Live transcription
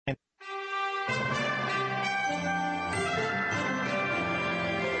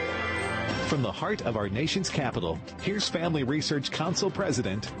From the heart of our nation's capital, here's Family Research Council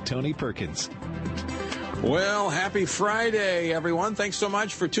President Tony Perkins. Well, happy Friday, everyone. Thanks so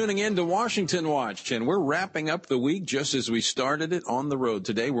much for tuning in to Washington Watch. And we're wrapping up the week just as we started it on the road.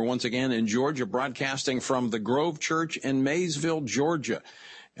 Today, we're once again in Georgia, broadcasting from the Grove Church in Maysville, Georgia.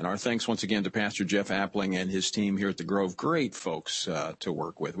 And our thanks once again to Pastor Jeff Appling and his team here at the Grove. Great folks to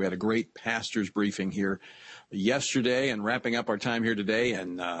work with. We had a great pastor's briefing here yesterday and wrapping up our time here today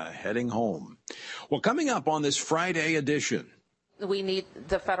and heading home. Well, coming up on this Friday edition, we need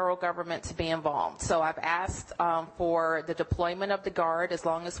the federal government to be involved. So I've asked for the deployment of the Guard, as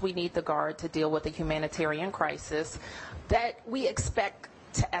long as we need the Guard to deal with the humanitarian crisis, that we expect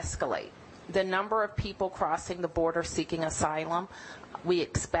to escalate. The number of people crossing the border seeking asylum, we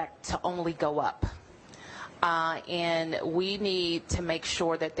expect to only go up. And we need to make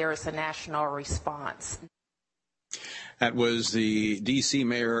sure that there is a national response. That was the D.C.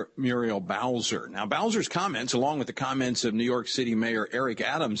 Mayor Muriel Bowser. Now, Bowser's comments, along with the comments of New York City Mayor Eric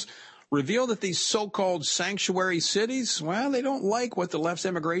Adams, reveal that these so-called sanctuary cities, well, they don't like what the left's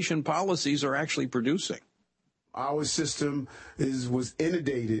immigration policies are actually producing. Our system was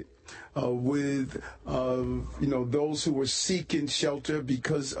inundated with those who were seeking shelter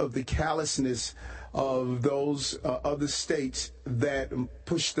because of the callousness of those other states that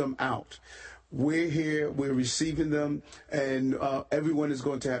pushed them out. We're here, we're receiving them, and everyone is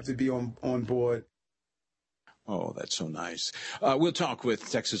going to have to be on board. Oh, that's so nice. We'll talk with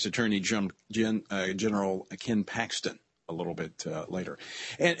Texas Attorney General Ken Paxton a little bit later.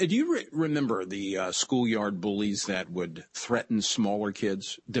 And do you remember the schoolyard bullies that would threaten smaller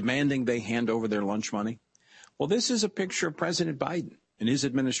kids, demanding they hand over their lunch money? Well, this is a picture of President Biden and his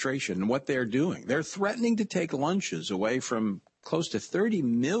administration and what they're doing. They're threatening to take lunches away from close to 30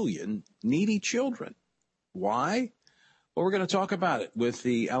 million needy children. Why? Well, we're going to talk about it with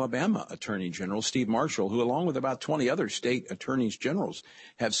the Alabama Attorney General, Steve Marshall, who, along with about 20 other state attorneys generals,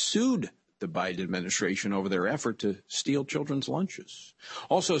 have sued the Biden administration over their effort to steal children's lunches.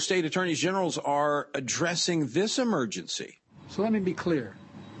 Also, state attorneys generals are addressing this emergency. So let me be clear.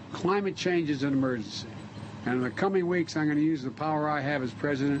 Climate change is an emergency. And in the coming weeks, I'm going to use the power I have as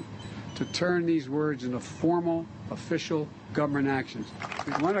president to turn these words into formal, official government actions.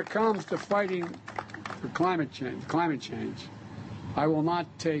 When it comes to fighting for climate change, I will not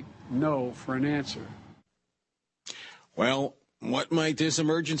take no for an answer. Well, what might this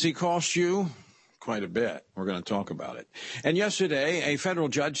emergency cost you? Quite a bit. We're going to talk about it. And yesterday, a federal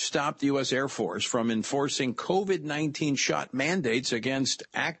judge stopped the U.S. Air Force from enforcing COVID-19 shot mandates against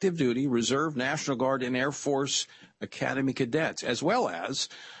active duty, Reserve, National Guard, and Air Force Academy cadets, as well as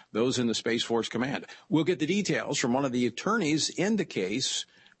those in the Space Force Command. We'll get the details from one of the attorneys in the case,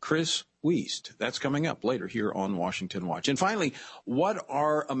 Chris Wiest. That's coming up later here on Washington Watch. And finally, what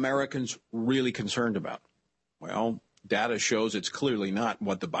are Americans really concerned about? Well, data shows it's clearly not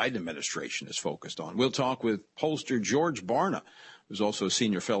what the Biden administration is focused on. We'll talk with pollster George Barna, who's also a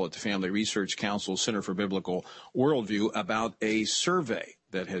senior fellow at the Family Research Council Center for Biblical Worldview, about a survey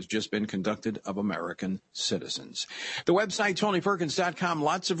that has just been conducted of American citizens. The website, TonyPerkins.com,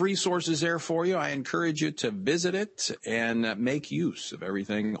 lots of resources there for you. I encourage you to visit it and make use of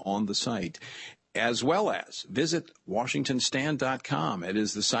everything on the site, as well as visit WashingtonStand.com. It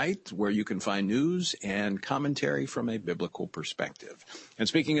is the site where you can find news and commentary from a biblical perspective. And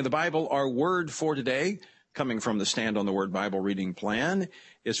speaking of the Bible, our word for today, coming from the Stand on the Word Bible reading plan,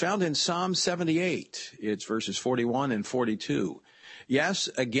 is found in Psalm 78. It's verses 41 and 42. Yes,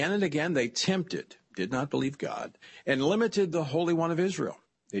 again and again they tempted, did not believe God, and limited the Holy One of Israel.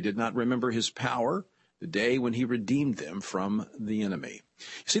 They did not remember his power, the day when he redeemed them from the enemy.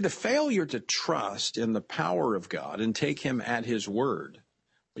 See, the failure to trust in the power of God and take him at his word,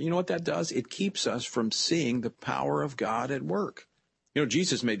 you know what that does? It keeps us from seeing the power of God at work. You know,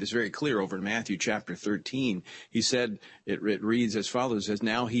 Jesus made this very clear over in Matthew chapter 13. He said, it reads as follows, says,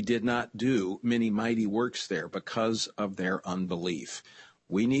 now he did not do many mighty works there because of their unbelief.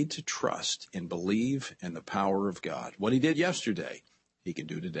 We need to trust and believe in the power of God. What he did yesterday, he can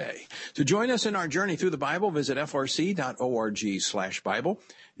do today. To join us in our journey through the Bible, visit frc.org/Bible.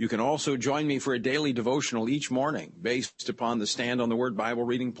 You can also join me for a daily devotional each morning based upon the Stand on the Word Bible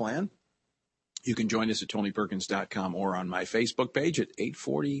reading plan. You can join us at TonyPerkins.com or on my Facebook page at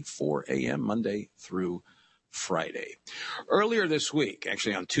 8:44 a.m. Monday through Friday. Earlier this week,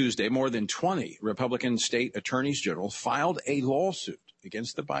 actually on Tuesday, more than 20 Republican state attorneys general filed a lawsuit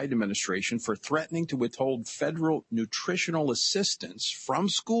against the Biden administration for threatening to withhold federal nutritional assistance from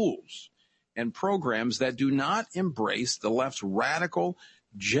schools and programs that do not embrace the left's radical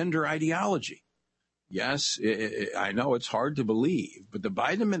gender ideology. Yes, I know it's hard to believe, but the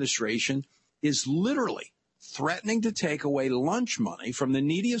Biden administration is literally threatening to take away lunch money from the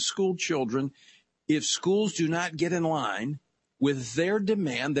neediest school children if schools do not get in line with their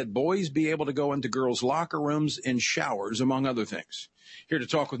demand that boys be able to go into girls' locker rooms and showers, among other things. Here to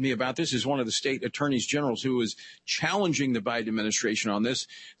talk with me about this is one of the state attorneys generals who is challenging the Biden administration on this,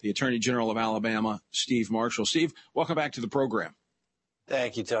 the Attorney General of Alabama, Steve Marshall. Steve, welcome back to the program.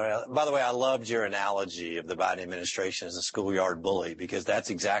 Thank you, Tony. By the way, I loved your analogy of the Biden administration as a schoolyard bully, because that's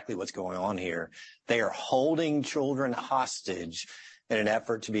exactly what's going on here. They are holding children hostage in an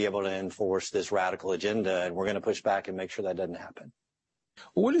effort to be able to enforce this radical agenda, and we're going to push back and make sure that doesn't happen.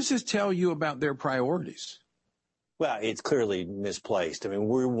 What does this tell you about their priorities? Well, it's clearly misplaced. I mean,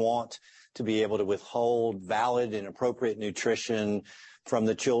 we want to be able to withhold valid and appropriate nutrition from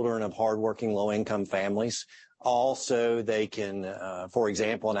the children of hardworking, low-income families. Also, they can, for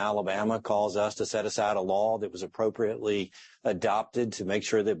example, in Alabama, cause us to set aside a law that was appropriately adopted to make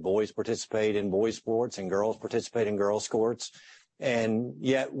sure that boys participate in boys' sports and girls participate in girls' sports. And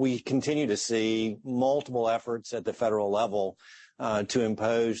yet we continue to see multiple efforts at the federal level to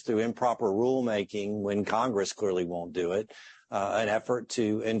impose through improper rulemaking, when Congress clearly won't do it, an effort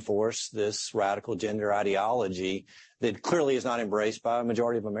to enforce this radical gender ideology that clearly is not embraced by a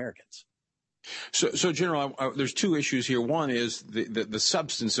majority of Americans. So General, there's two issues here. One is the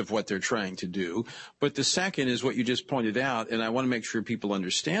substance of what they're trying to do, but the second is what you just pointed out, and I want to make sure people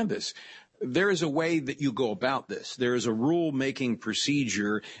understand this. There is a way that you go about this. There is a rule-making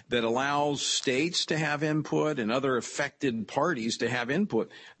procedure that allows states to have input and other affected parties to have input.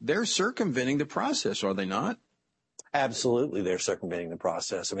 They're circumventing the process, are they not? Absolutely, they're circumventing the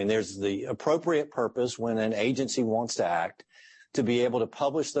process. I mean, there's the appropriate purpose when an agency wants to act to be able to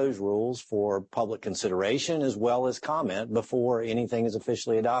publish those rules for public consideration as well as comment before anything is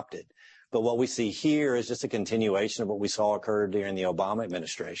officially adopted. But what we see here is just a continuation of what we saw occur during the Obama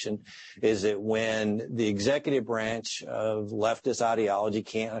administration, is that when the executive branch of leftist ideology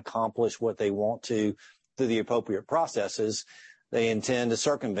can't accomplish what they want to through the appropriate processes, they intend to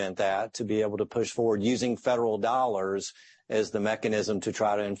circumvent that to be able to push forward using federal dollars as the mechanism to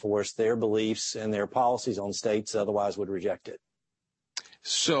try to enforce their beliefs and their policies on states that otherwise would reject it.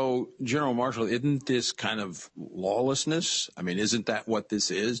 So, General Marshall, isn't this kind of lawlessness? I mean, isn't that what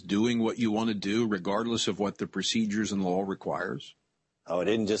this is, doing what you want to do regardless of what the procedures and law requires? Oh, it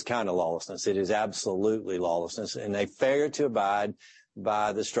isn't just kind of lawlessness. It is absolutely lawlessness, and a failure to abide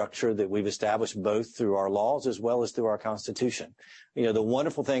by the structure that we've established both through our laws as well as through our Constitution. You know, the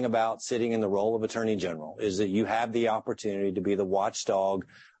wonderful thing about sitting in the role of Attorney General is that you have the opportunity to be the watchdog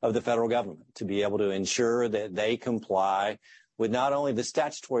of the federal government, to be able to ensure that they comply with not only the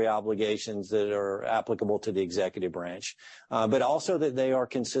statutory obligations that are applicable to the executive branch, but also that they are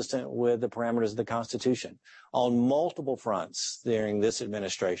consistent with the parameters of the Constitution. On multiple fronts during this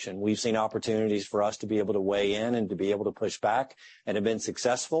administration, we've seen opportunities for us to be able to weigh in and to be able to push back, and have been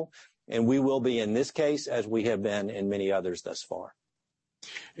successful. And we will be in this case, as we have been in many others thus far.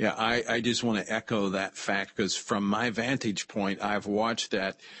 Yeah, I just want to echo that fact, because from my vantage point, I've watched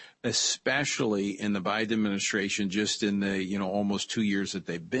that, especially in the Biden administration, just in the, almost 2 years that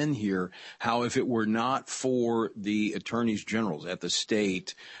they've been here, how if it were not for the attorneys generals at the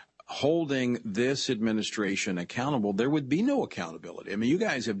state holding this administration accountable, there would be no accountability. I mean, you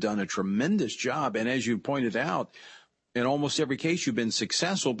guys have done a tremendous job. And as you pointed out, in almost every case, you've been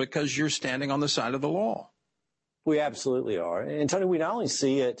successful because you're standing on the side of the law. We absolutely are. And Tony, we not only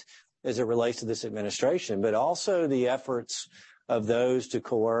see it as it relates to this administration, but also the efforts of those to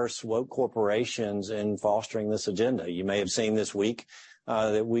coerce woke corporations in fostering this agenda. You may have seen this week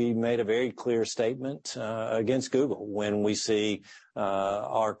that we made a very clear statement against Google when we see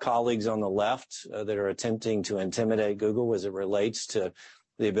our colleagues on the left that are attempting to intimidate Google as it relates to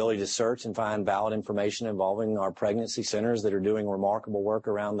the ability to search and find valid information involving our pregnancy centers that are doing remarkable work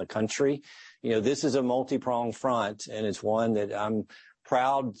around the country. This is a multi-pronged front, and it's one that I'm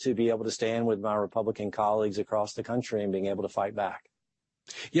proud to be able to stand with my Republican colleagues across the country and being able to fight back.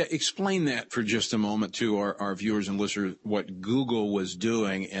 Yeah, explain that for just a moment to our viewers and listeners, what Google was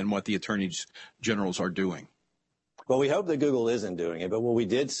doing and what the attorneys generals are doing. Well, we hope that Google isn't doing it, but what we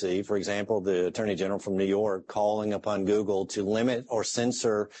did see, for example, the Attorney General from New York calling upon Google to limit or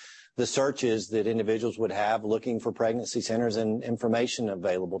censor the searches that individuals would have looking for pregnancy centers and information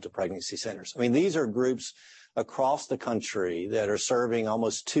available to pregnancy centers. I mean, these are groups across the country that are serving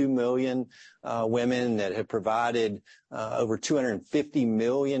almost 2 million women, that have provided over $250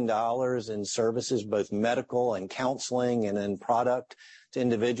 million in services, both medical and counseling and in product to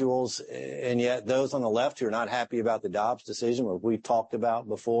individuals. And yet those on the left who are not happy about the Dobbs decision, what we've talked about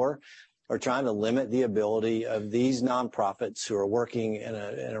before, are trying to limit the ability of these nonprofits who are working in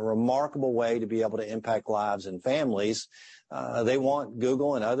a remarkable way to be able to impact lives and families. They want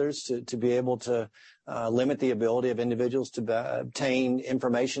Google and others to be able to limit the ability of individuals to obtain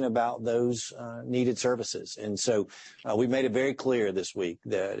information about those needed services. And so we've made it very clear this week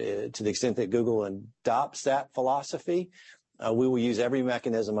that to the extent that Google adopts that philosophy, we will use every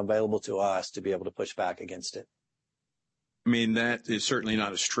mechanism available to us to be able to push back against it. I mean, that is certainly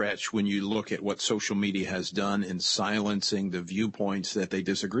not a stretch when you look at what social media has done in silencing the viewpoints that they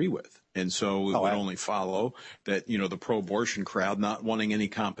disagree with. And so it would only follow that, the pro-abortion crowd not wanting any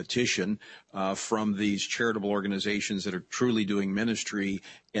competition from these charitable organizations that are truly doing ministry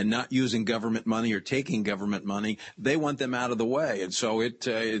and not using government money or taking government money. They want them out of the way. And so it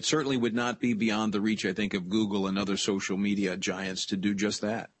certainly would not be beyond the reach, I think, of Google and other social media giants to do just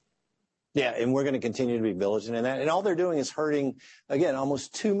that. Yeah, and we're going to continue to be vigilant in that. And all they're doing is hurting, again,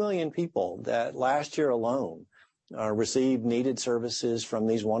 almost 2 million people that last year alone received needed services from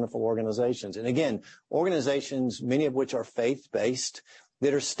these wonderful organizations. And again, organizations, many of which are faith-based,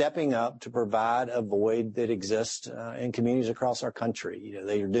 that are stepping up to provide a void that exists in communities across our country.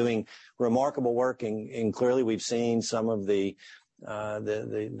 They are doing remarkable work, and clearly we've seen some of the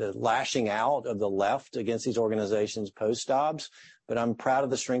lashing out of the left against these organizations post-Dobbs. But I'm proud of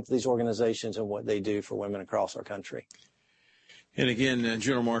the strength of these organizations and what they do for women across our country. And again,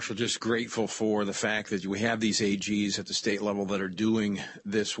 General Marshall, just grateful for the fact that we have these AGs at the state level that are doing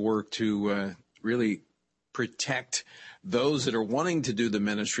this work to really protect those that are wanting to do the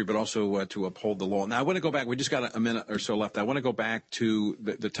ministry, but also to uphold the law. Now, I want to go back. We just got a minute or so left. I want to go back to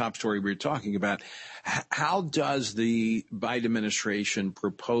the top story we were talking about. How does the Biden administration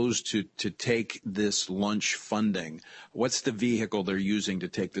propose to take this lunch funding? What's the vehicle they're using to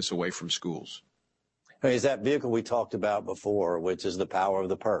take this away from schools? Is that vehicle we talked about before, which is the power of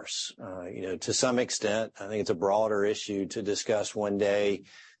the purse. To some extent, I think it's a broader issue to discuss one day,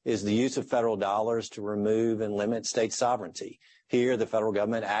 is the use of federal dollars to remove and limit state sovereignty. Here, the federal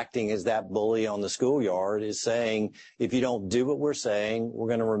government, acting as that bully on the schoolyard, is saying, if you don't do what we're saying, we're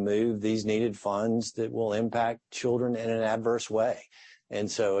going to remove these needed funds that will impact children in an adverse way.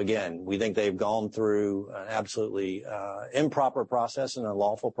 And so, again, we think they've gone through an absolutely improper process and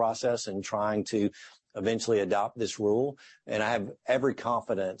unlawful process in trying to eventually adopt this rule. And I have every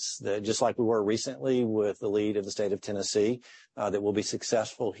confidence that, just like we were recently with the lead of the state of Tennessee, that we'll be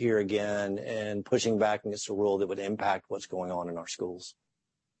successful here again in pushing back against a rule that would impact what's going on in our schools.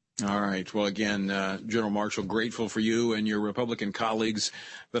 All right. Well, again, General Marshall, grateful for you and your Republican colleagues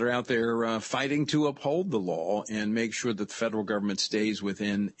that are out there fighting to uphold the law and make sure that the federal government stays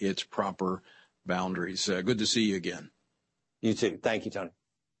within its proper boundaries. Good to see you again. You too. Thank you, Tony.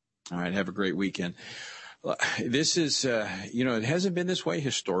 All right. Have a great weekend. This is, it hasn't been this way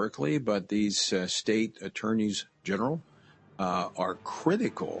historically, but these state attorneys general are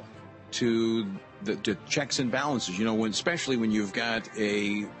critical to the checks and balances, especially when you've got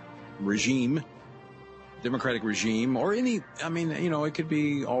a regime, Democratic regime, or it could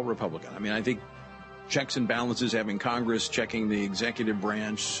be all Republican. I think checks and balances, having Congress checking the executive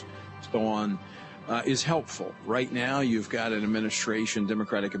branch, so on, is helpful. Right now, you've got an administration,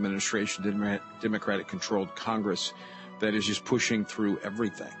 Democratic controlled Congress that is just pushing through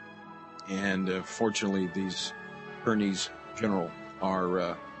everything. And fortunately, these attorneys general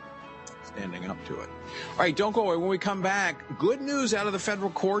are standing up to it. All right, don't go away. When we come back, good news out of the federal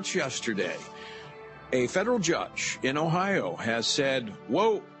courts yesterday. A federal judge in Ohio has said,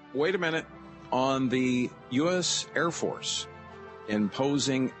 whoa, wait a minute, on the U.S. Air Force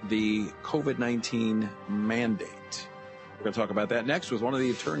imposing the COVID-19 mandate. We're going to talk about that next with one of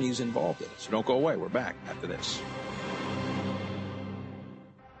the attorneys involved in it. So don't go away. We're back after this.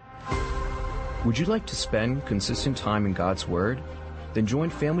 Would you like to spend consistent time in God's Word? Then join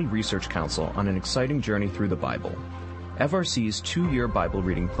Family Research Council on an exciting journey through the Bible. FRC's 2-year Bible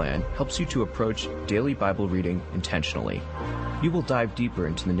reading plan helps you to approach daily Bible reading intentionally. You will dive deeper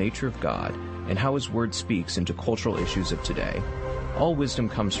into the nature of God and how His Word speaks into cultural issues of today. All wisdom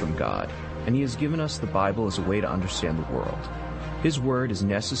comes from God, and He has given us the Bible as a way to understand the world. His Word is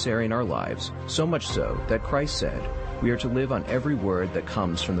necessary in our lives, so much so that Christ said we are to live on every word that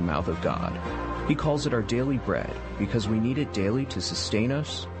comes from the mouth of God. He calls it our daily bread because we need it daily to sustain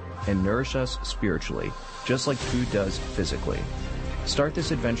us and nourish us spiritually, just like food does physically. Start this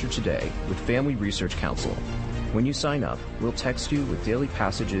adventure today with Family Research Council. When you sign up, we'll text you with daily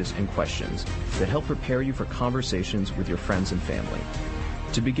passages and questions that help prepare you for conversations with your friends and family.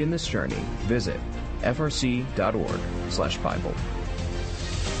 To begin this journey, visit frc.org/Bible.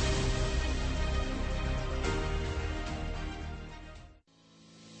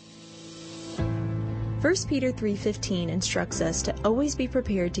 1 Peter 3:15 instructs us to always be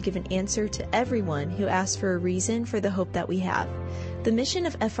prepared to give an answer to everyone who asks for a reason for the hope that we have. The mission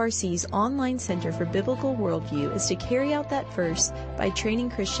of FRC's online Center for Biblical Worldview is to carry out that verse by training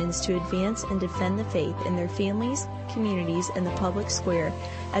Christians to advance and defend the faith in their families, communities, and the public square,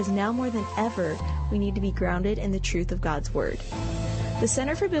 as now more than ever, we need to be grounded in the truth of God's Word. The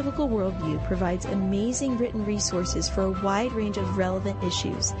Center for Biblical Worldview provides amazing written resources for a wide range of relevant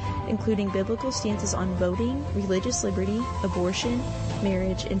issues, including biblical stances on voting, religious liberty, abortion,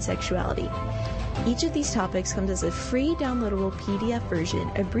 marriage, and sexuality. Each of these topics comes as a free downloadable PDF version,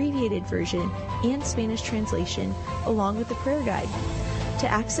 abbreviated version, and Spanish translation, along with the prayer guide. To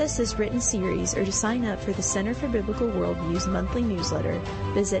access this written series or to sign up for the Center for Biblical Worldview's monthly newsletter,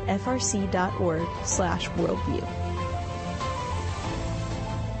 visit frc.org/worldview.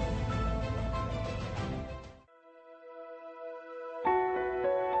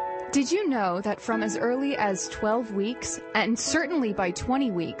 Did you know that from as early as 12 weeks, and certainly by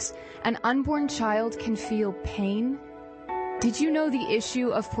 20 weeks, an unborn child can feel pain? Did you know the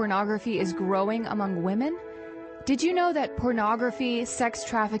issue of pornography is growing among women? Did you know that pornography, sex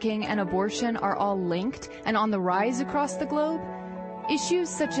trafficking, and abortion are all linked and on the rise across the globe? Issues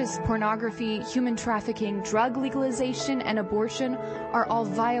such as pornography, human trafficking, drug legalization, and abortion are all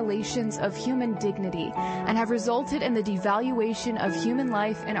violations of human dignity and have resulted in the devaluation of human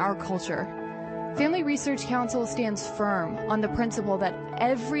life in our culture. Family Research Council stands firm on the principle that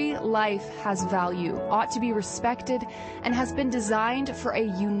every life has value, ought to be respected, and has been designed for a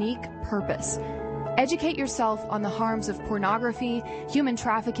unique purpose. Educate yourself on the harms of pornography, human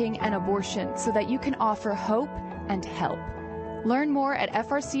trafficking, and abortion so that you can offer hope and help. Learn more at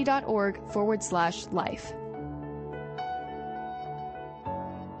frc.org/life.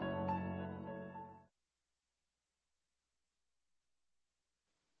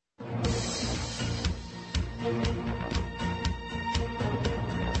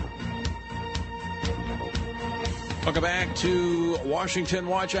 Welcome back to Washington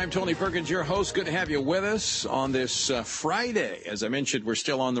Watch. I'm Tony Perkins, your host. Good to have you with us on this Friday. As I mentioned, we're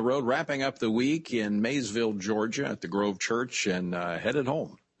still on the road, wrapping up the week in Maysville, Georgia at the Grove Church, and headed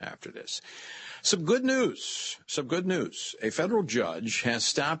home after this. Some good news. A federal judge has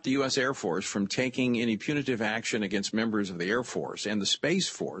stopped the U.S. Air Force from taking any punitive action against members of the Air Force and the Space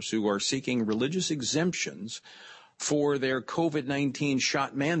Force who are seeking religious exemptions for their COVID-19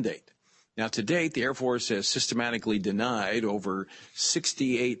 shot mandate. Now, to date, the Air Force has systematically denied over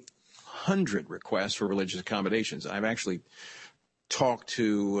 6,800 requests for religious accommodations. I've actually talked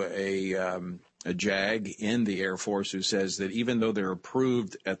to a JAG in the Air Force who says that even though they're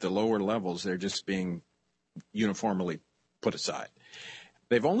approved at the lower levels, they're just being uniformly put aside.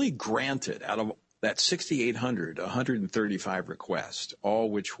 They've only granted, out of that 6,800, 135 requests,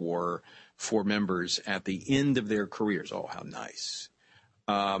 all which were for members at the end of their careers. Oh, how nice.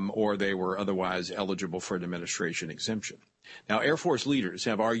 Or they were otherwise eligible for an administration exemption. Now, Air Force leaders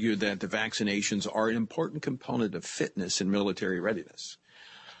have argued that the vaccinations are an important component of fitness and military readiness.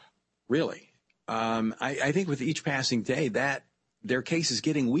 Really? I think with each passing day that their case is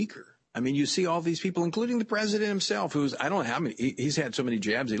getting weaker. I mean, you see all these people, including the president himself, who's, I don't know how many, he's had so many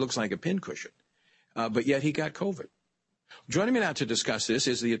jabs, he looks like a pincushion. But yet he got COVID. Joining me now to discuss this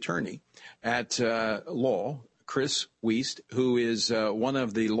is the attorney at law, Chris Wiest, who is one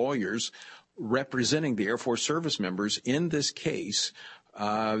of the lawyers representing the Air Force service members in this case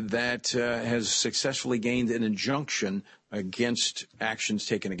that has successfully gained an injunction against actions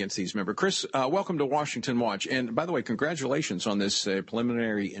taken against these members. Chris, welcome to Washington Watch. And by the way, congratulations on this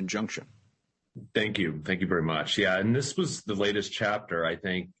preliminary injunction. Thank you. Thank you very much. Yeah, and this was the latest chapter. I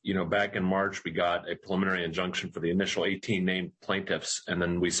think, back in March, we got a preliminary injunction for the initial 18 named plaintiffs, and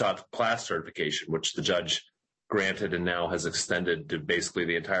then we sought class certification, which the judge granted and now has extended to basically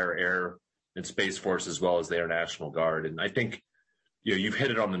the entire Air and Space Force as well as the Air National Guard. And I think, you've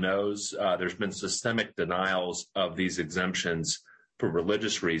hit it on the nose. There's been systemic denials of these exemptions for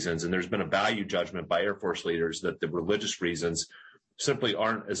religious reasons, and there's been a value judgment by Air Force leaders that the religious reasons simply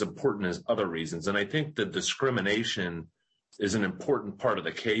aren't as important as other reasons. And I think the discrimination is an important part of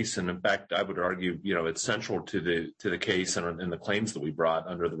the case. And in fact, I would argue, it's central to the case and the claims that we brought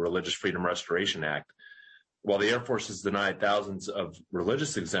under the Religious Freedom Restoration Act. While the Air Force has denied thousands of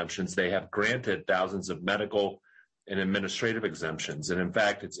religious exemptions, they have granted thousands of medical and administrative exemptions. And in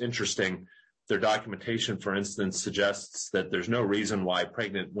fact, it's interesting, their documentation, for instance, suggests that there's no reason why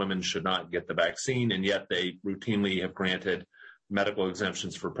pregnant women should not get the vaccine, and yet they routinely have granted medical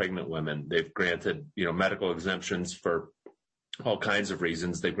exemptions for pregnant women. They've granted, medical exemptions for all kinds of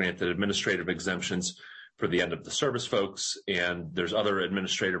reasons. They've granted administrative exemptions for the end of the service folks, and there's other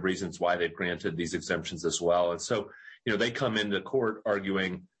administrative reasons why they've granted these exemptions as well. And so, they come into court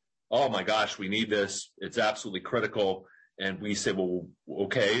arguing, oh my gosh, we need this. It's absolutely critical. And we say, well,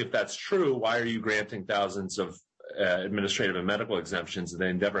 okay, if that's true, why are you granting thousands of administrative and medical exemptions? And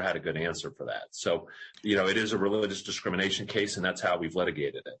they never had a good answer for that. So, it is a religious discrimination case, and that's how we've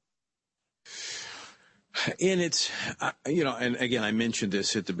litigated it. And it's, and again, I mentioned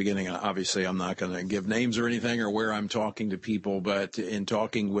this at the beginning, and obviously I'm not going to give names or anything or where I'm talking to people, but in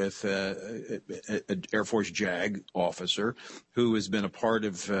talking with an Air Force JAG officer who has been a part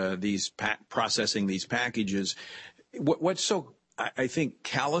of processing these packages, what's so, I think,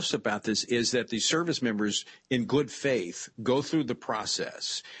 callous about this is that the service members, in good faith, go through the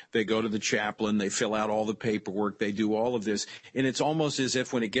process. They go to the chaplain, they fill out all the paperwork, they do all of this, and it's almost as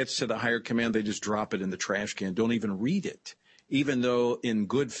if when it gets to the higher command, they just drop it in the trash can, don't even read it, even though in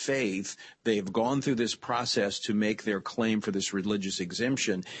good faith they've gone through this process to make their claim for this religious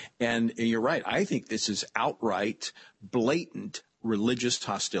exemption. And you're right, I think this is outright, blatant religious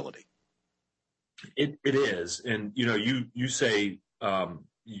hostility. It is. And, you say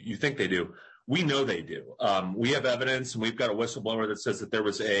you think they do. We know they do. We have evidence, and we've got a whistleblower that says that there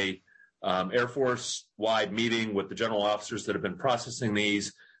was a Air Force-wide meeting with the general officers that have been processing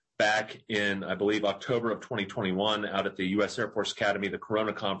these back in, I believe, October of 2021 out at the U.S. Air Force Academy, the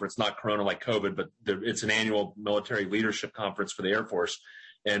Corona Conference, not Corona like COVID, but it's an annual military leadership conference for the Air Force.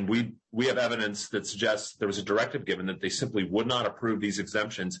 And we have evidence that suggests there was a directive given that they simply would not approve these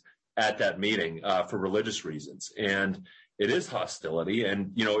exemptions at that meeting for religious reasons. And it is hostility.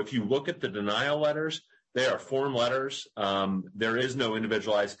 And, if you look at the denial letters, they are form letters. There is no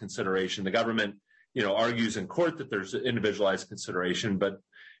individualized consideration. The government, argues in court that there's individualized consideration, but,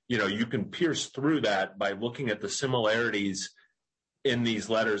 you can pierce through that by looking at the similarities in these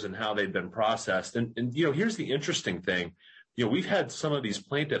letters and how they've been processed. And here's the interesting thing. We've had some of these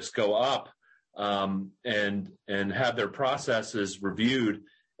plaintiffs go up and have their processes reviewed.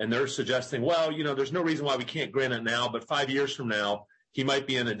 And they're suggesting, well, there's no reason why we can't grant it now, but 5 years from now, he might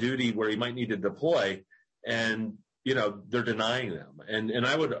be in a duty where he might need to deploy. And, they're denying them. And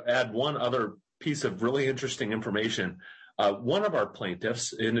I would add one other piece of really interesting information. One of our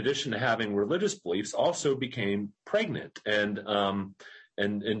plaintiffs, in addition to having religious beliefs, also became pregnant. And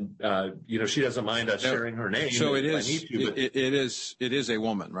she doesn't mind us sharing her name. So it is a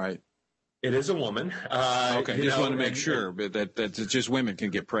woman, right? It is a woman. Okay, just wanted to make sure that just women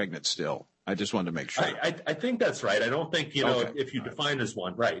can get pregnant still. I just wanted to make sure. I think that's right. I don't think, if you define as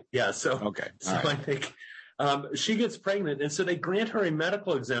one, right. Yeah. So, okay. So right. I think she gets pregnant. And so they grant her a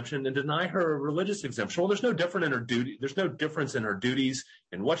medical exemption and deny her a religious exemption. Well, there's no difference in her duty. There's no difference in her duties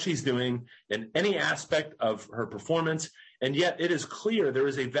and what she's doing in any aspect of her performance. And yet it is clear there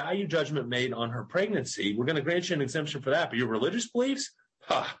is a value judgment made on her pregnancy. We're going to grant you an exemption for that. But your religious beliefs?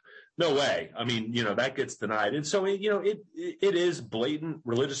 No way. I mean, that gets denied. And so, it is blatant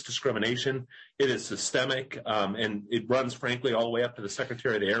religious discrimination. It is systemic. And it runs, frankly, all the way up to the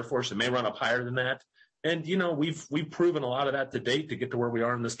Secretary of the Air Force. It may run up higher than that. And, we've proven a lot of that to date to get to where we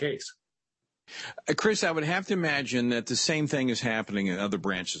are in this case. Chris, I would have to imagine that the same thing is happening in other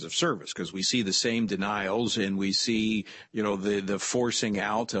branches of service, because we see the same denials and we see, the forcing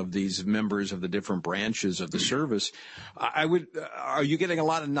out of these members of the different branches of the service. Are you getting a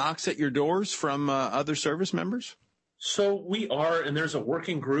lot of knocks at your doors from other service members? So we are, and there's a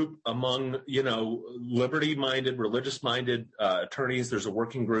working group among, liberty-minded, religious-minded attorneys. There's a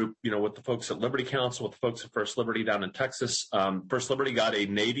working group, with the folks at Liberty Counsel, with the folks at First Liberty down in Texas. First Liberty got a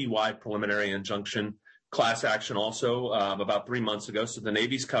Navy-wide preliminary injunction class action also about 3 months ago. So the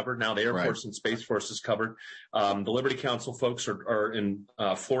Navy's covered. Now the Air Force and Space Force is covered. The Liberty Counsel folks are in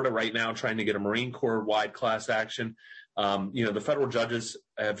Florida right now trying to get a Marine Corps-wide class action. The federal judges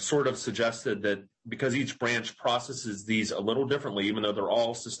have sort of suggested that because each branch processes these a little differently, even though they're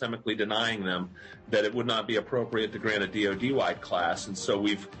all systemically denying them, that it would not be appropriate to grant a DOD-wide class. And so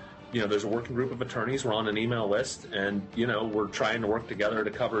there's a working group of attorneys. We're on an email list, and, we're trying to work together to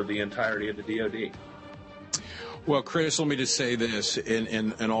cover the entirety of the DOD. Well, Chris, let me just say this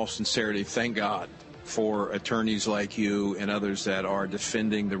in all sincerity. Thank God for attorneys like you and others that are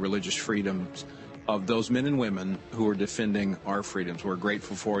defending the religious freedoms of those men and women who are defending our freedoms. We're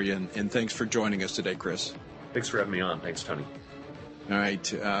grateful for you, and thanks for joining us today, Chris. Thanks for having me on. Thanks, Tony. All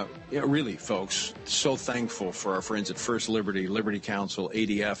right. Really, folks, so thankful for our friends at First Liberty, Liberty Counsel,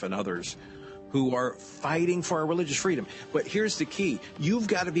 ADF, and others who are fighting for our religious freedom. But here's the key. You've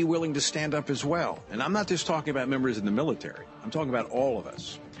got to be willing to stand up as well. And I'm not just talking about members in the military. I'm talking about all of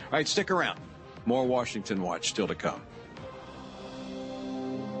us. All right, stick around. More Washington Watch still to come.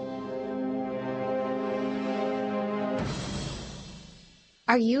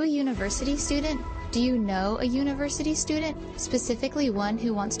 Are you a university student? Do you know a university student, specifically one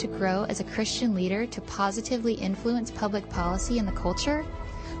who wants to grow as a Christian leader to positively influence public policy and the culture?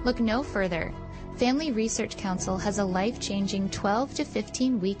 Look no further. Family Research Council has a life-changing 12 to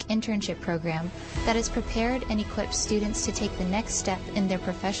 15-week internship program that has prepared and equipped students to take the next step in their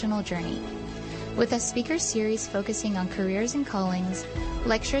professional journey. With a speaker series focusing on careers and callings,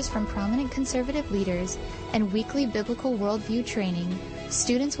 lectures from prominent conservative leaders, and weekly biblical worldview training,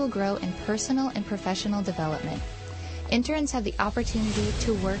 students will grow in personal and professional development. Interns have the opportunity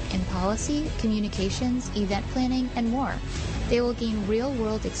to work in policy, communications, event planning, and more. They will gain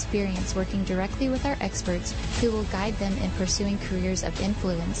real-world experience working directly with our experts who will guide them in pursuing careers of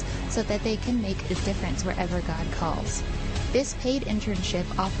influence so that they can make a difference wherever God calls. This paid internship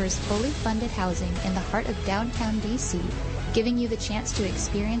offers fully funded housing in the heart of downtown D.C., giving you the chance to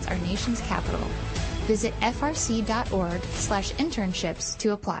experience our nation's capital. Visit frc.org/internships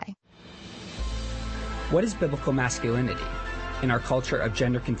to apply. What is biblical masculinity? In our culture of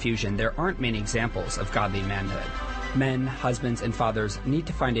gender confusion, there aren't many examples of godly manhood. Men, husbands, and fathers need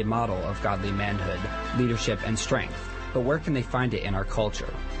to find a model of godly manhood, leadership, and strength. But where can they find it in our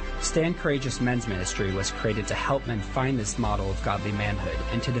culture? Stand Courageous Men's Ministry was created to help men find this model of godly manhood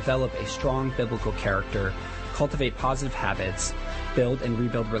and to develop a strong biblical character, cultivate positive habits, build and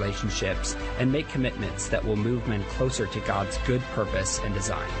rebuild relationships, and make commitments that will move men closer to God's good purpose and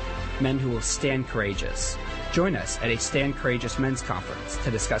design. Men who will stand courageous. Join us at a Stand Courageous Men's Conference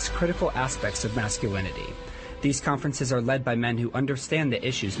to discuss critical aspects of masculinity. These conferences are led by men who understand the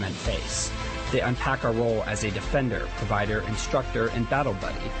issues men face. They unpack our role as a defender, provider, instructor, and battle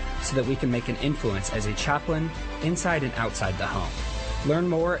buddy so that we can make an influence as a chaplain inside and outside the home. Learn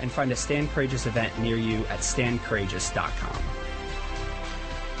more and find a Stand Courageous event near you at standcourageous.com.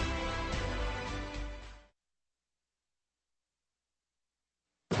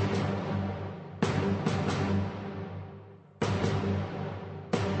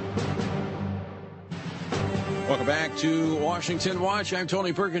 Welcome back to Washington Watch. I'm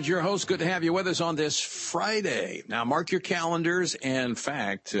Tony Perkins, your host. Good to have you with us on this Friday. Now, mark your calendars. And in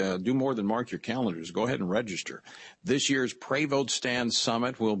fact, do more than mark your calendars. Go ahead and register. This year's Pray Vote Stand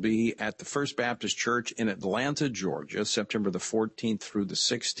Summit will be at the First Baptist Church in Atlanta, Georgia, September the 14th through the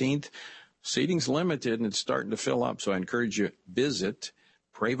 16th. Seating's limited, and it's starting to fill up, so I encourage you visit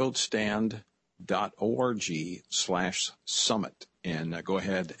prayvotestand.org/summit. And go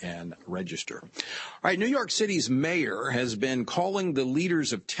ahead and register. All right, New York City's mayor has been calling the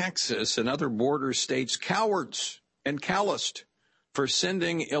leaders of Texas and other border states cowards and calloused for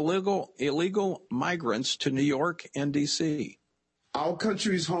sending illegal migrants to New York and D.C. Our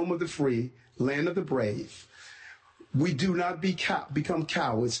country is home of the free, land of the brave. We do not become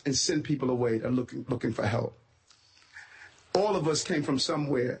cowards and send people away that are looking for help. All of us came from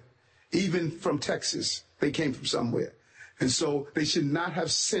somewhere, even from Texas. They came from somewhere. And so they should not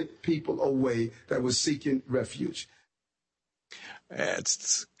have sent people away that were seeking refuge.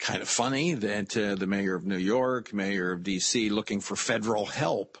 It's kind of funny that the mayor of New York, mayor of D.C., looking for federal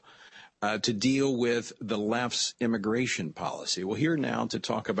help to deal with the left's immigration policy. Well, here now to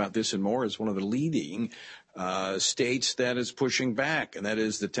talk about this and more is one of the leading states that is pushing back, and that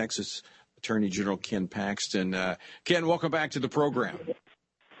is the Texas Attorney General Ken Paxton. Ken, welcome back to the program.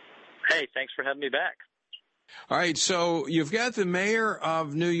 Hey, thanks for having me back. All right, so you've got the mayor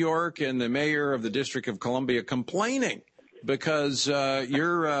of New York and the mayor of the District of Columbia complaining because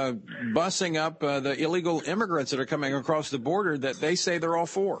you're bussing up the illegal immigrants that are coming across the border that they say they're all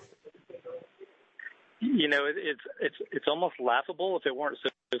for. You know, it's almost laughable if it weren't so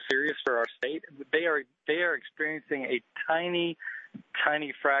serious for our state. They are experiencing a tiny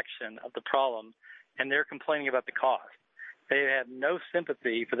fraction of the problem, and they're complaining about the cost. They have no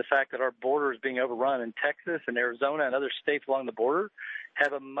sympathy for the fact that our border is being overrun, and Texas and Arizona and other states along the border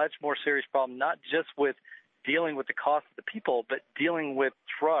have a much more serious problem, not just with dealing with the cost of the people, but dealing with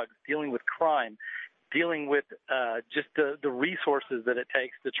drugs, dealing with crime, dealing with just the resources that it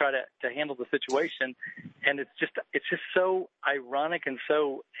takes to try to handle the situation. And it's just so ironic and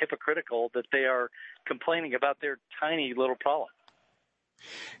so hypocritical that they are complaining about their tiny little problem.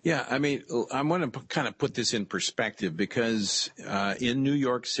 Yeah, I mean, I want to kind of put this in perspective because in New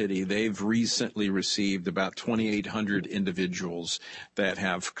York City, they've recently received about 2,800 individuals that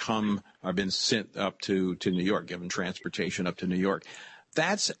have been sent up to New York, given transportation up to New York.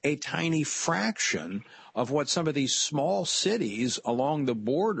 That's a tiny fraction of what some of these small cities along the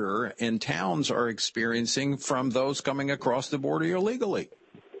border and towns are experiencing from those coming across the border illegally.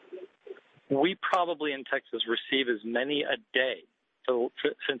 We probably in Texas receive as many a day. So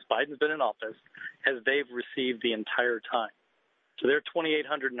since Biden's been in office, as they've received the entire time. So their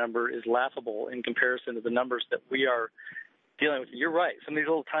 2,800 number is laughable in comparison to the numbers that we are dealing with. You're right. Some of these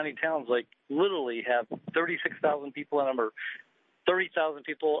little tiny towns, like, literally have 36,000 people in them, or 30,000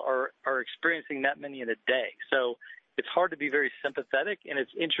 people are experiencing that many in a day. So it's hard to be very sympathetic, and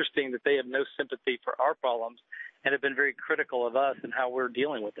it's interesting that they have no sympathy for our problems and have been very critical of us and how we're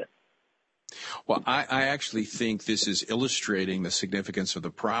dealing with it. Well, I actually think this is illustrating the significance of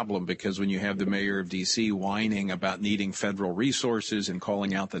the problem, because when you have the mayor of D.C. whining about needing federal resources and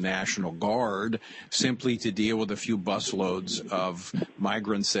calling out the National Guard simply to deal with a few busloads of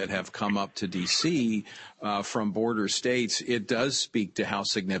migrants that have come up to D.C. From border states, it does speak to how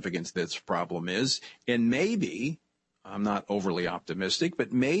significant this problem is. And maybe, I'm not overly optimistic,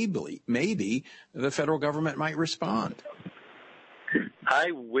 but maybe the federal government might respond.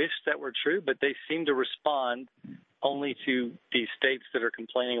 I wish that were true, but they seem to respond only to these states that are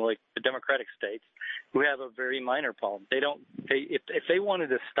complaining, like the Democratic states, who have a very minor problem. If they wanted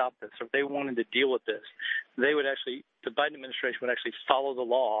to stop this, or if they wanted to deal with this, the Biden administration would actually follow the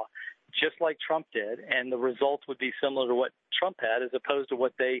law, just like Trump did, and the results would be similar to what Trump had, as opposed to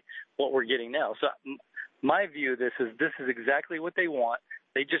what we're getting now. So my view of this is exactly what they want.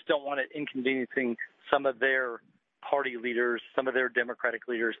 They just don't want it inconveniencing some of their party leaders, some of their Democratic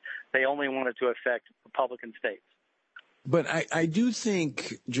leaders. They only want it to affect Republican states. But I do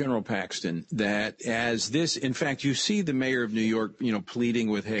think, General Paxton, that as this, in fact, you see the mayor of New York,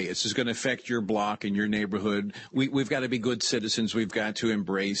 pleading with, hey, this is going to affect your block and your neighborhood. We've got to be good citizens. We've got to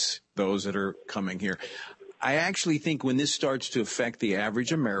embrace those that are coming here. I actually think when this starts to affect the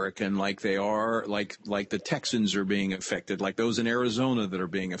average American, like they are, like the Texans are being affected, like those in Arizona that are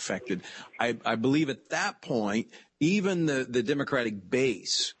being affected, I believe at that point, even the Democratic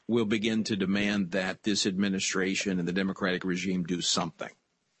base will begin to demand that this administration and the Democratic regime do something.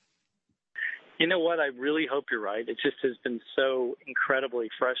 You know what? I really hope you're right. It just has been so incredibly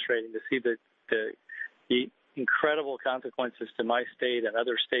frustrating to see the incredible consequences to my state and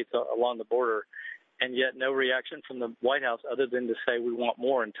other states along the border, and yet no reaction from the White House other than to say we want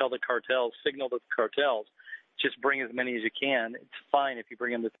more and tell the cartels, signal to the cartels, just bring as many as you can. It's fine if you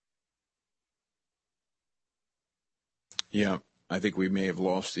bring them to. Yeah, I think we may have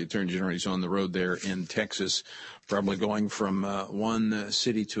lost the Attorney General. He's on the road there in Texas, probably going from one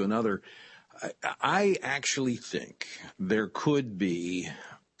city to another. I actually think there could be,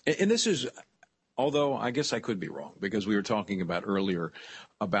 and this is, although I guess I could be wrong, because we were talking about earlier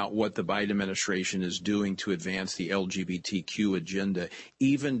about what the Biden administration is doing to advance the LGBTQ agenda,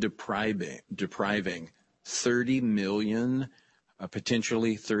 even depriving 30 million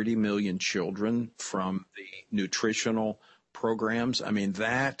potentially 30 million children from the nutritional programs. I mean,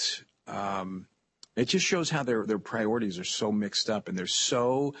 that it just shows how their priorities are so mixed up, and they're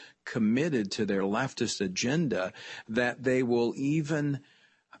so committed to their leftist agenda that they will even,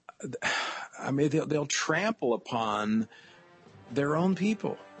 they'll trample upon their own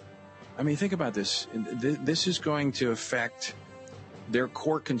people. I mean, think about this. This is going to affect their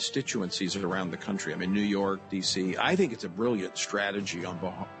core constituencies around the country. I mean, New York, D.C. I think it's a brilliant strategy on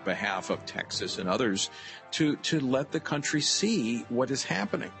behalf of Texas and others to let the country see what is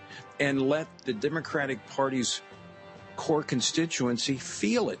happening and let the Democratic Party's core constituency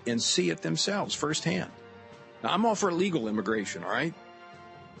feel it and see it themselves firsthand. Now, I'm all for legal immigration, all right?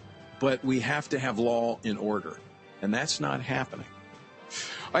 But we have to have law and order, and that's not happening.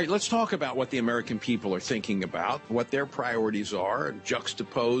 All right, let's talk about what the American people are thinking about, what their priorities are,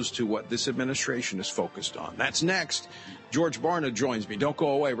 juxtaposed to what this administration is focused on. That's next. George Barna joins me. Don't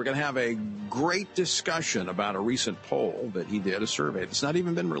go away. We're going to have a great discussion about a recent poll that he did, a survey that's not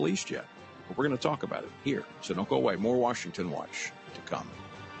even been released yet. But we're going to talk about it here. So don't go away. More Washington Watch to come.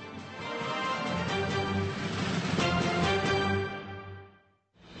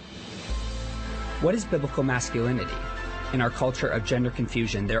 What is biblical masculinity? In our culture of gender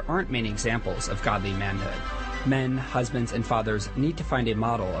confusion, there aren't many examples of godly manhood. Men, husbands, and fathers need to find a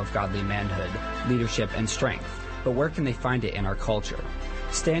model of godly manhood, leadership, and strength. But where can they find it in our culture?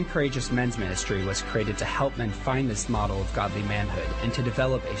 Stand Courageous Men's Ministry was created to help men find this model of godly manhood and to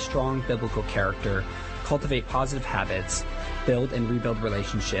develop a strong biblical character, cultivate positive habits, build and rebuild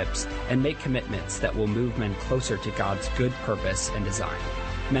relationships, and make commitments that will move men closer to God's good purpose and design.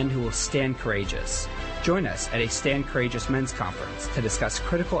 Men who will stand courageous. Join us at a Stand Courageous Men's Conference to discuss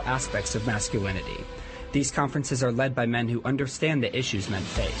critical aspects of masculinity. These conferences are led by men who understand the issues men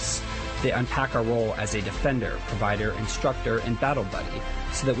face. They unpack our role as a defender, provider, instructor, and battle buddy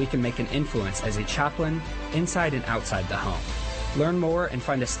so that we can make an influence as a chaplain inside and outside the home. Learn more and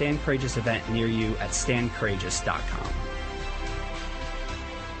find a Stand Courageous event near you at standcourageous.com.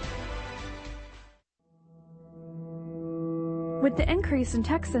 With the increase in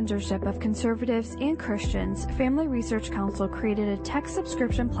tech censorship of conservatives and Christians, Family Research Council created a tech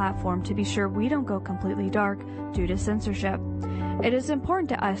subscription platform to be sure we don't go completely dark due to censorship. It is important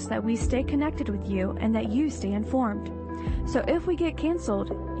to us that we stay connected with you and that you stay informed. So if we get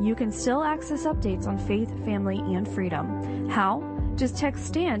canceled, you can still access updates on faith, family, and freedom. How? Just text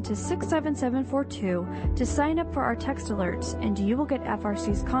STAND to 67742 to sign up for our text alerts, and you will get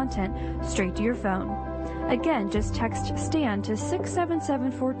FRC's content straight to your phone. Again, just text STAND to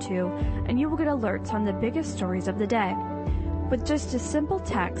 67742 and you will get alerts on the biggest stories of the day. With just a simple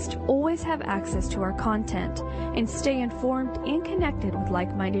text, always have access to our content and stay informed and connected with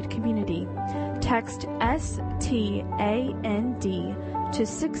like-minded community. Text STAND to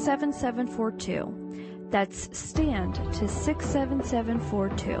 67742. That's STAND to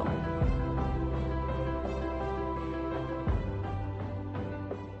 67742.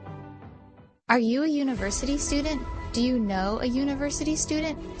 Are you a university student? Do you know a university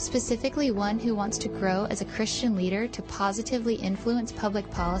student, specifically one who wants to grow as a Christian leader to positively influence public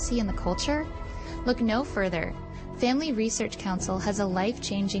policy and the culture? Look no further. Family Research Council has a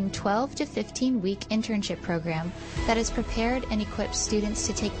life-changing 12 to 15-week internship program that has prepared and equipped students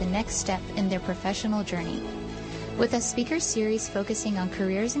to take the next step in their professional journey. With a speaker series focusing on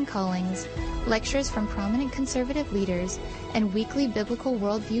careers and callings, lectures from prominent conservative leaders, and weekly biblical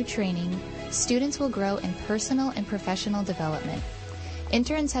worldview training, students will grow in personal and professional development.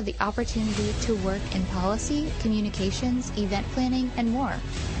 Interns have the opportunity to work in policy, communications, event planning, and more.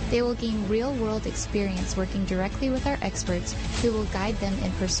 They will gain real-world experience working directly with our experts who will guide them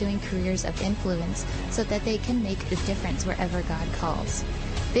in pursuing careers of influence so that they can make a difference wherever God calls.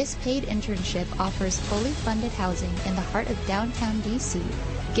 This paid internship offers fully funded housing in the heart of downtown D.C.,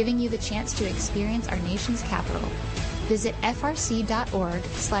 giving you the chance to experience our nation's capital. Visit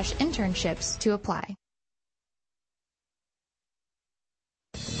frc.org/internships to apply.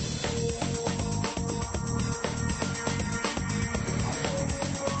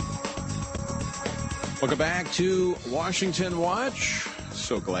 Welcome back to Washington Watch.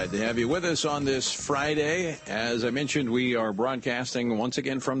 So glad to have you with us on this Friday. As I mentioned, we are broadcasting once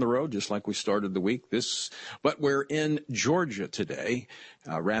again from the road, just like we started the week. But we're in Georgia today,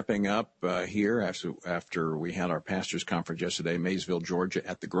 wrapping up here after we had our pastors' conference yesterday, Maysville, Georgia,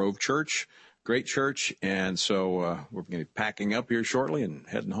 at the Grove Church. Great church, and so we're going to be packing up here shortly and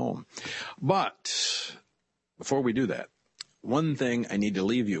heading home. But before we do that, one thing I need to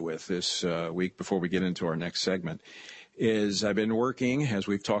leave you with this week before we get into our next segment is I've been working, as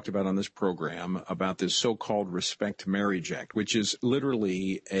we've talked about on this program, about this so-called Respect Marriage Act, which is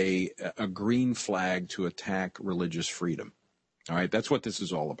literally a green flag to attack religious freedom. All right, that's what this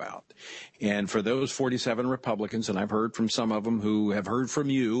is all about. And for those 47 Republicans, and I've heard from some of them who have heard from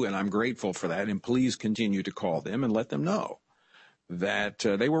you, and I'm grateful for that, and please continue to call them and let them know that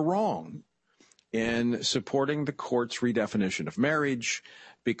they were wrong in supporting the court's redefinition of marriage,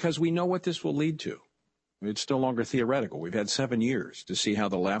 because we know what this will lead to. It's no longer theoretical. We've had 7 years to see how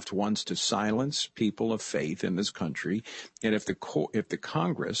the left wants to silence people of faith in this country. And if the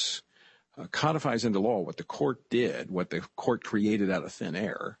Congress codifies into law what the court did, what the court created out of thin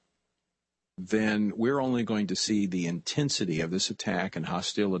air, then we're only going to see the intensity of this attack and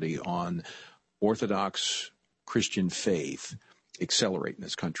hostility on Orthodox Christian faith accelerate in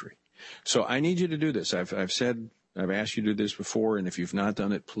this country. So I need you to do this. I've asked you to do this before, and if you've not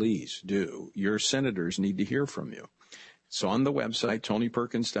done it, please do. Your senators need to hear from you. It's on the website,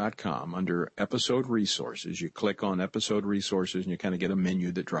 TonyPerkins.com, under Episode Resources. You click on Episode Resources, and you kind of get a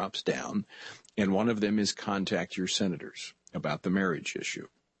menu that drops down, and one of them is Contact Your Senators about the marriage issue.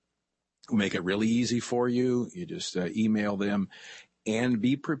 We'll make it really easy for you. You just email them. And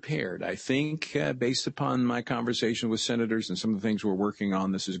be prepared. I think based upon my conversation with senators and some of the things we're working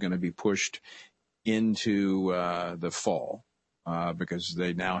on, this is going to be pushed into the fall because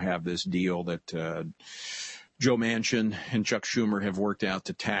they now have this deal that Joe Manchin and Chuck Schumer have worked out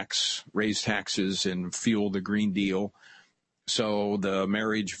to raise taxes and fuel the Green Deal. So the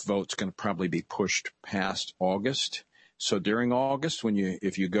marriage vote's going to probably be pushed past August. So during August,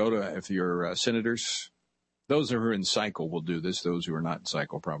 if your senators, those who are in cycle will do this. Those who are not in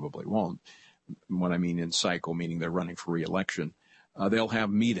cycle probably won't. What I mean in cycle, meaning they're running for re-election, they'll have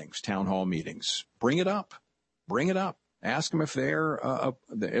meetings, town hall meetings. Bring it up. Ask them if they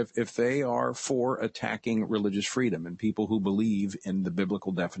are for attacking religious freedom and people who believe in the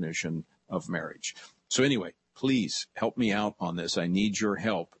biblical definition of marriage. So anyway, please help me out on this. I need your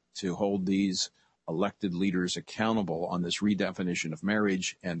help to hold these elected leaders accountable on this redefinition of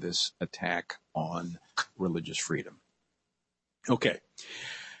marriage and this attack on religious freedom. Okay.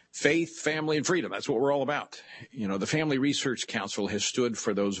 Faith, family, and freedom. That's what we're all about. You know, the Family Research Council has stood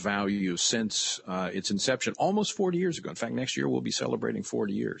for those values since its inception almost 40 years ago. In fact, next year we'll be celebrating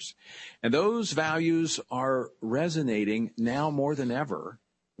 40 years. And those values are resonating now more than ever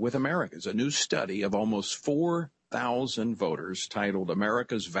with Americans. A new study of almost 4,000 voters titled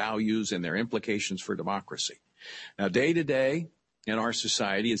America's Values and Their Implications for Democracy. Now, day to day in our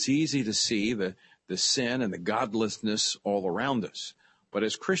society, it's easy to see the sin and the godlessness all around us. But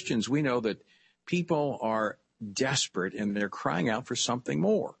as Christians, we know that people are desperate and they're crying out for something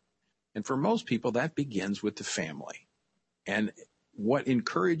more. And for most people, that begins with the family. And what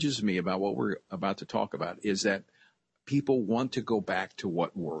encourages me about what we're about to talk about is that people want to go back to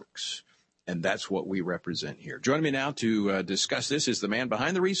what works. And that's what we represent here. Joining me now to discuss this is the man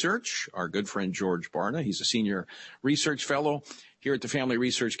behind the research, our good friend George Barna. He's a senior research fellow here at the Family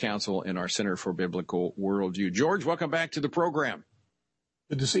Research Council in our Center for Biblical Worldview. George, welcome back to the program.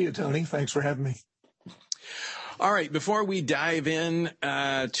 Good to see you, Tony. Thanks for having me. All right. Before we dive in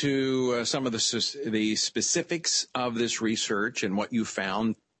to some of the specifics of this research and what you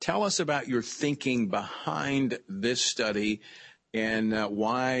found, tell us about your thinking behind this study and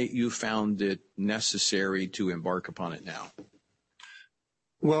why you found it necessary to embark upon it now.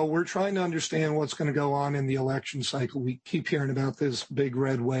 Well, we're trying to understand what's going to go on in the election cycle. We keep hearing about this big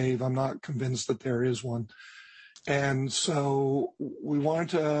red wave. I'm not convinced that there is one. And so we wanted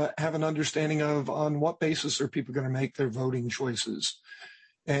to have an understanding of on what basis are people going to make their voting choices.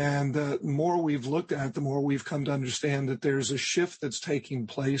 And the more we've looked at it, the more we've come to understand that there's a shift that's taking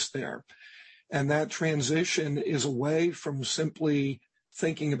place there. And that transition is away from simply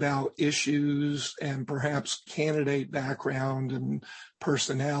thinking about issues and perhaps candidate background and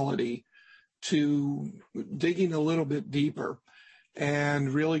personality to digging a little bit deeper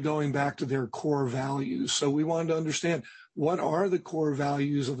and really going back to their core values. So we wanted to understand, what are the core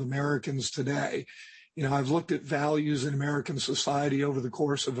values of Americans today? You know, I've looked at values in American society over the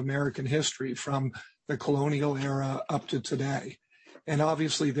course of American history from the colonial era up to today. And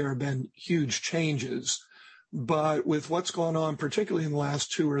obviously there have been huge changes. But with what's gone on, particularly in the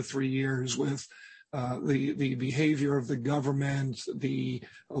last 2 or 3 years with the behavior of the government, the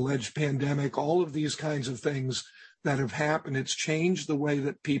alleged pandemic, all of these kinds of things that have happened, it's changed the way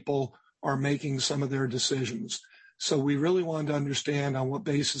that people are making some of their decisions. So we really wanted to understand on what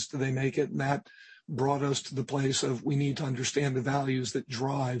basis do they make it, and that brought us to the place of we need to understand the values that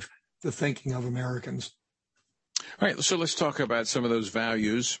drive the thinking of Americans. All right, so let's talk about some of those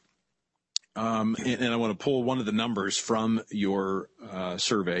values. And I want to pull one of the numbers from your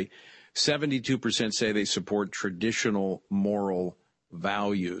survey. 72% say they support traditional moral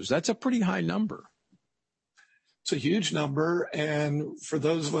values. That's a pretty high number. It's a huge number, and for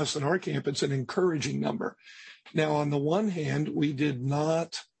those of us in our camp, it's an encouraging number. Now, on the one hand, we did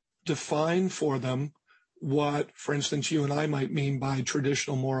not define for them what, for instance, you and I might mean by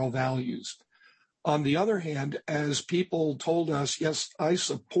traditional moral values. On the other hand, as people told us, yes, I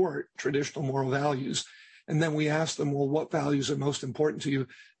support traditional moral values, and then we asked them, well, what values are most important to you?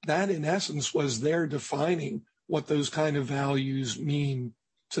 That, in essence, was their defining what those kind of values mean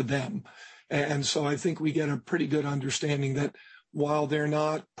to them. And so I think we get a pretty good understanding that while they're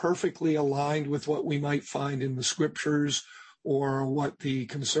not perfectly aligned with what we might find in the scriptures or what the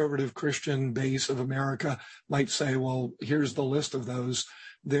conservative Christian base of America might say, well, here's the list of those,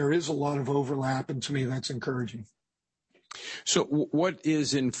 there is a lot of overlap, and to me, that's encouraging. So what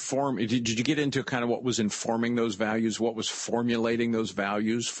is informing, did you get into kind of what was informing those values? What was formulating those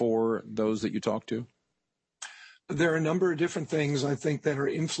values for those that you talked to? There are a number of different things, I think, that are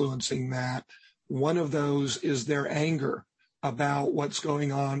influencing that. One of those is their anger about what's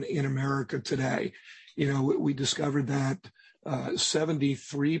going on in America today. You know, we discovered that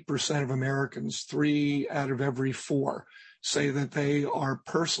 73% of Americans, 3 out of every 4, say that they are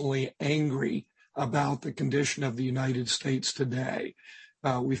personally angry about the condition of the United States today.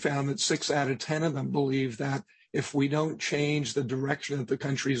 We found that 6 out of 10 of them believe that if we don't change the direction that the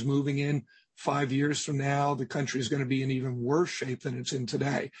country is moving in, 5 years from now, the country is going to be in even worse shape than it's in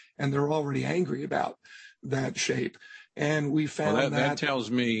today. And they're already angry about that shape. And we found that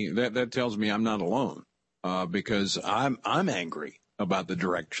tells me I'm not alone, because I'm angry about the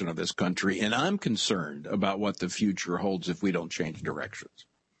direction of this country, and I'm concerned about what the future holds if we don't change directions.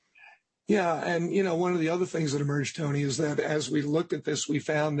 Yeah, and, you know, one of the other things that emerged, Tony, is that as we looked at this, we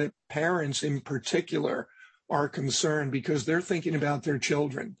found that parents in particular are concerned because they're thinking about their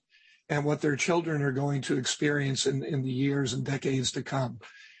children and what their children are going to experience in the years and decades to come.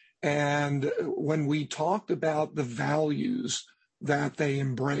 And when we talked about the values that they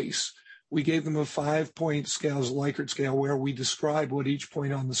embrace, we gave them a 5-point scale, a Likert scale, where we describe what each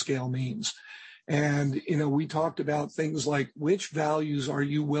point on the scale means. And, we talked about things like, which values are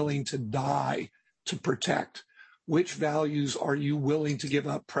you willing to die to protect? Which values are you willing to give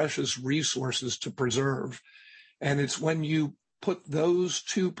up precious resources to preserve? And it's when you put those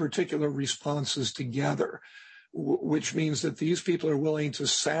two particular responses together, which means that these people are willing to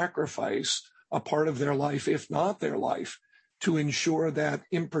sacrifice a part of their life, if not their life, to ensure that,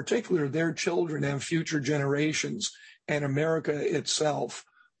 in particular, their children and future generations and America itself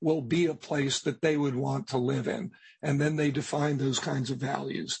will be a place that they would want to live in. And then they define those kinds of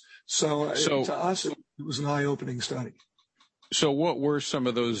values. So to us, it was an eye-opening study. So what were some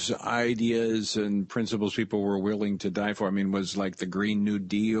of those ideas and principles people were willing to die for? I mean, was like the Green New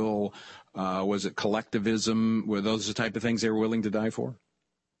Deal, was it collectivism? Were those the type of things they were willing to die for?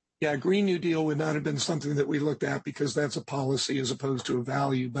 Yeah, Green New Deal would not have been something that we looked at because that's a policy as opposed to a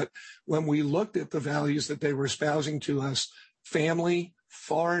value. But when we looked at the values that they were espousing to us, family,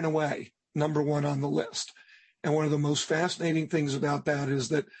 far and away, number one on the list. And one of the most fascinating things about that is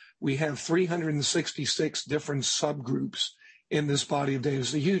that we have 366 different subgroups in this body of data.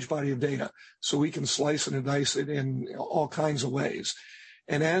 It's a huge body of data, so we can slice and dice it in all kinds of ways.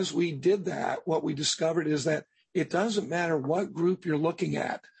 And as we did that, what we discovered is that it doesn't matter what group you're looking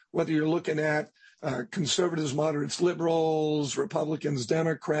at, whether you're looking at conservatives, moderates, liberals, Republicans,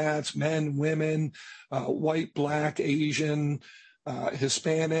 Democrats, men, women, white, black, Asian,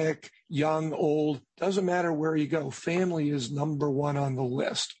 Hispanic, young, old, doesn't matter where you go. Family is number one on the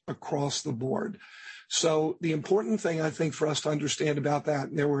list across the board. So the important thing, I think, for us to understand about that,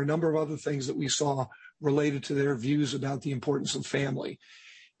 and there were a number of other things that we saw related to their views about the importance of family,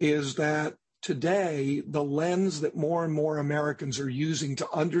 is that today, the lens that more and more Americans are using to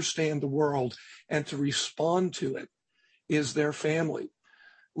understand the world and to respond to it is their family,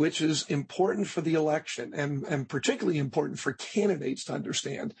 which is important for the election and particularly important for candidates to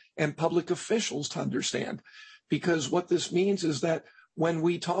understand and public officials to understand. Because what this means is that when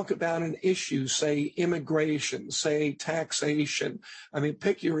we talk about an issue, say immigration, say taxation, I mean,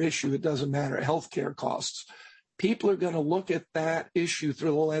 pick your issue, it doesn't matter, healthcare costs, people are going to look at that issue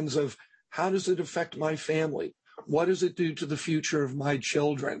through the lens of, how does it affect my family? What does it do to the future of my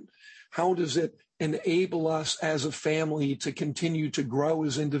children? How does it enable us as a family to continue to grow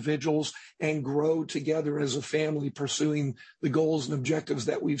as individuals and grow together as a family, pursuing the goals and objectives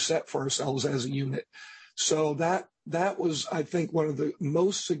that we've set for ourselves as a unit? So that was, I think, one of the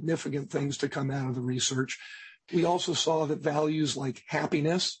most significant things to come out of the research. We also saw that values like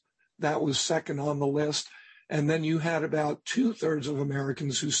happiness, that was second on the list. And then you had about 2/3 of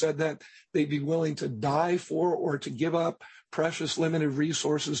Americans who said that they'd be willing to die for or to give up precious limited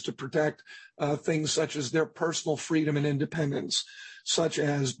resources to protect things such as their personal freedom and independence, such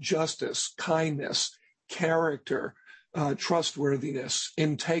as justice, kindness, character, trustworthiness,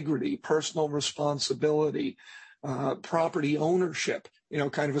 integrity, personal responsibility, property ownership,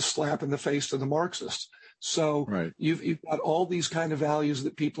 kind of a slap in the face to the Marxists. So right. You've got all these kind of values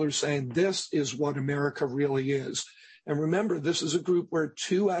that people are saying, this is what America really is. And remember, this is a group where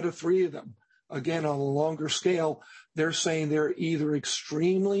 2 out of 3 of them, again, on a longer scale, they're saying they're either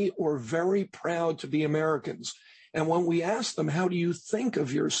extremely or very proud to be Americans. And when we ask them, how do you think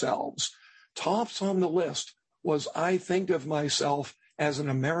of yourselves? Tops on the list was, I think of myself as an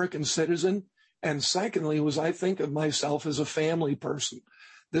American citizen. And secondly, was I think of myself as a family person.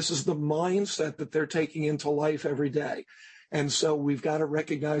 This is the mindset that they're taking into life every day. And so we've got to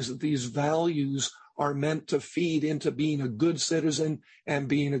recognize that these values are meant to feed into being a good citizen and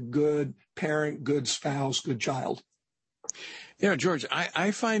being a good parent, good spouse, good child. George,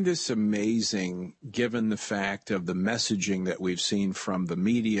 I find this amazing given the fact of the messaging that we've seen from the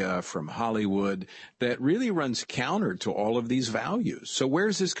media, from Hollywood, that really runs counter to all of these values. So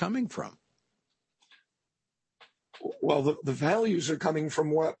where's this coming from? Well, the values are coming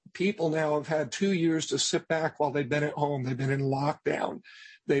from what people now have had 2 years to sit back while they've been at home. They've been in lockdown.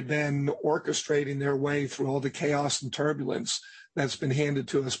 They've been orchestrating their way through all the chaos and turbulence that's been handed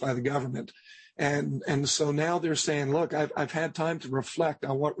to us by the government. And so now they're saying, look, I've had time to reflect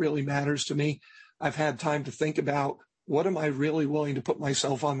on what really matters to me. I've had time to think about what am I really willing to put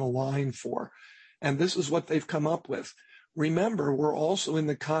myself on the line for? And this is what they've come up with. Remember, we're also in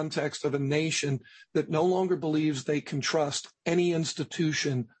the context of a nation that no longer believes they can trust any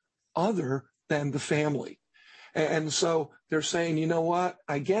institution other than the family. And so they're saying, you know what?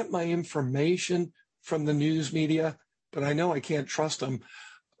 I get my information from the news media, but I know I can't trust them.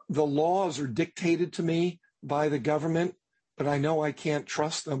 The laws are dictated to me by the government, but I know I can't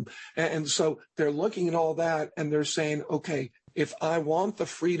trust them. And so they're looking at all that and they're saying, okay, if I want the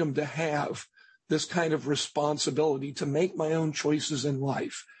freedom to have this kind of responsibility to make my own choices in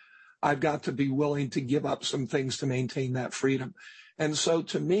life, I've got to be willing to give up some things to maintain that freedom. And so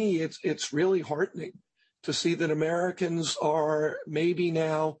to me, it's really heartening to see that Americans are maybe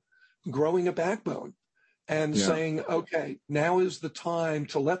now growing a backbone and saying, okay, now is the time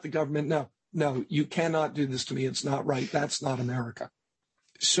to let the government know, no, you cannot do this to me. It's not right. That's not America.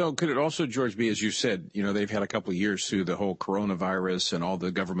 So could it also, George, be, as you said, they've had a couple of years through the whole coronavirus and all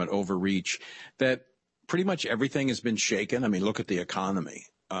the government overreach, that pretty much everything has been shaken? I mean, look at the economy.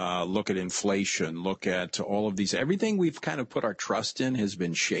 Look at inflation, look at all of these. Everything we've kind of put our trust in has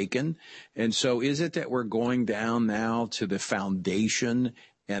been shaken. And so is it that we're going down now to the foundation,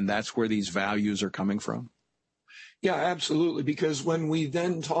 and that's where these values are coming from? Yeah, absolutely. Because when we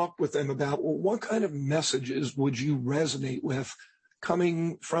then talked with them about, well, what kind of messages would you resonate with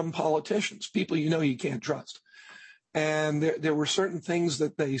coming from politicians, people you can't trust? And there were certain things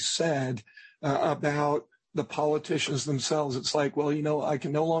that they said about the politicians themselves. It's like, well, I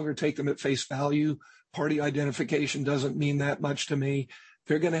can no longer take them at face value. Party identification doesn't mean that much to me.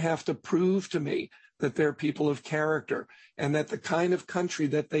 They're going to have to prove to me that they're people of character and that the kind of country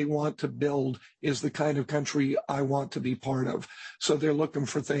that they want to build is the kind of country I want to be part of. So they're looking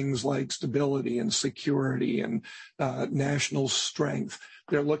for things like stability and security and national strength.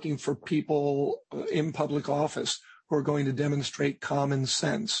 They're looking for people in public office who are going to demonstrate common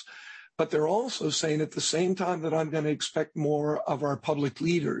sense. But they're also saying at the same time that I'm going to expect more of our public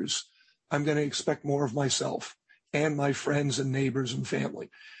leaders, I'm going to expect more of myself and my friends and neighbors and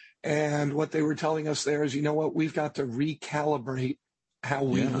family. And what they were telling us there is, we've got to recalibrate how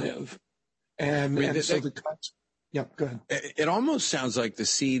we live. And, go ahead. It almost sounds like the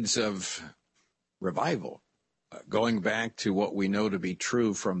seeds of revival, going back to what we know to be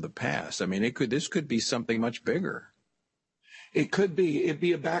true from the past. I mean, this could be something much bigger. It could be. It'd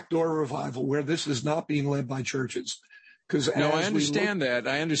be a backdoor revival where this is not being led by churches. I understand that.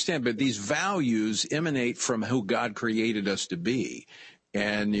 I understand. But these values emanate from who God created us to be.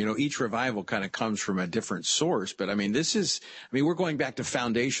 And, each revival kind of comes from a different source. But, we're going back to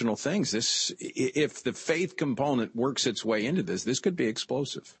foundational things. If the faith component works its way into this could be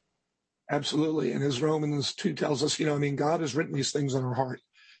explosive. Absolutely. And as Romans 2 tells us, God has written these things on our heart.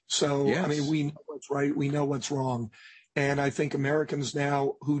 So, yes. We know what's right. We know what's wrong. And I think Americans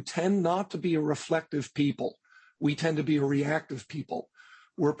now who tend not to be a reflective people, we tend to be a reactive people.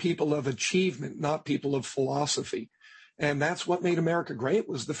 We're people of achievement, not people of philosophy. And that's what made America great,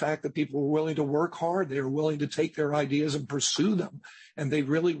 was the fact that people were willing to work hard. They were willing to take their ideas and pursue them. And they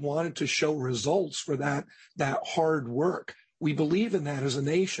really wanted to show results for that hard work. We believe in that as a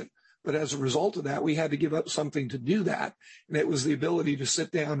nation. But as a result of that, we had to give up something to do that. And it was the ability to sit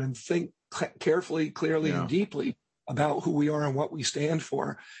down and think carefully, clearly, and deeply about who we are and what we stand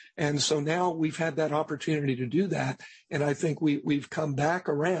for. And so now we've had that opportunity to do that. And I think we've come back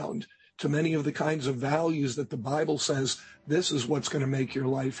around to many of the kinds of values that the Bible says, this is what's going to make your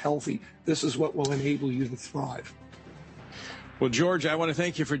life healthy. This is what will enable you to thrive. Well, George, I want to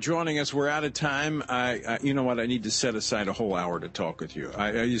thank you for joining us. We're out of time. You know what? I need to set aside a whole hour to talk with you.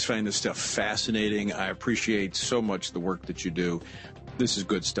 I just find this stuff fascinating. I appreciate so much the work that you do. This is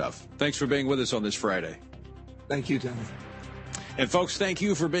good stuff. Thanks for being with us on this Friday. Thank you, Timothy. And folks, thank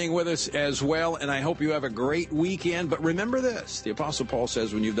you for being with us as well. And I hope you have a great weekend. But remember this, the Apostle Paul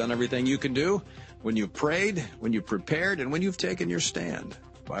says, when you've done everything you can do, when you've prayed, when you've prepared, and when you've taken your stand,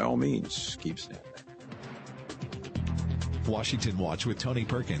 by all means, keep standing. Washington Watch with Tony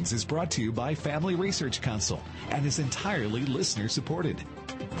Perkins is brought to you by Family Research Council and is entirely listener-supported.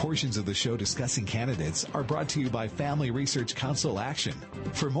 Portions of the show discussing candidates are brought to you by Family Research Council Action.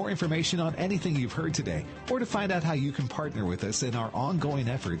 For more information on anything you've heard today, or to find out how you can partner with us in our ongoing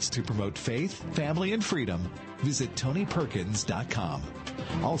efforts to promote faith, family, and freedom, visit TonyPerkins.com.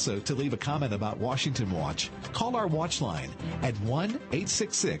 Also, to leave a comment about Washington Watch, call our watch line at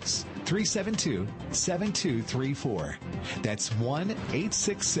 1-866-372-7234. That's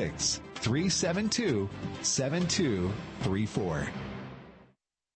 1-866-372-7234.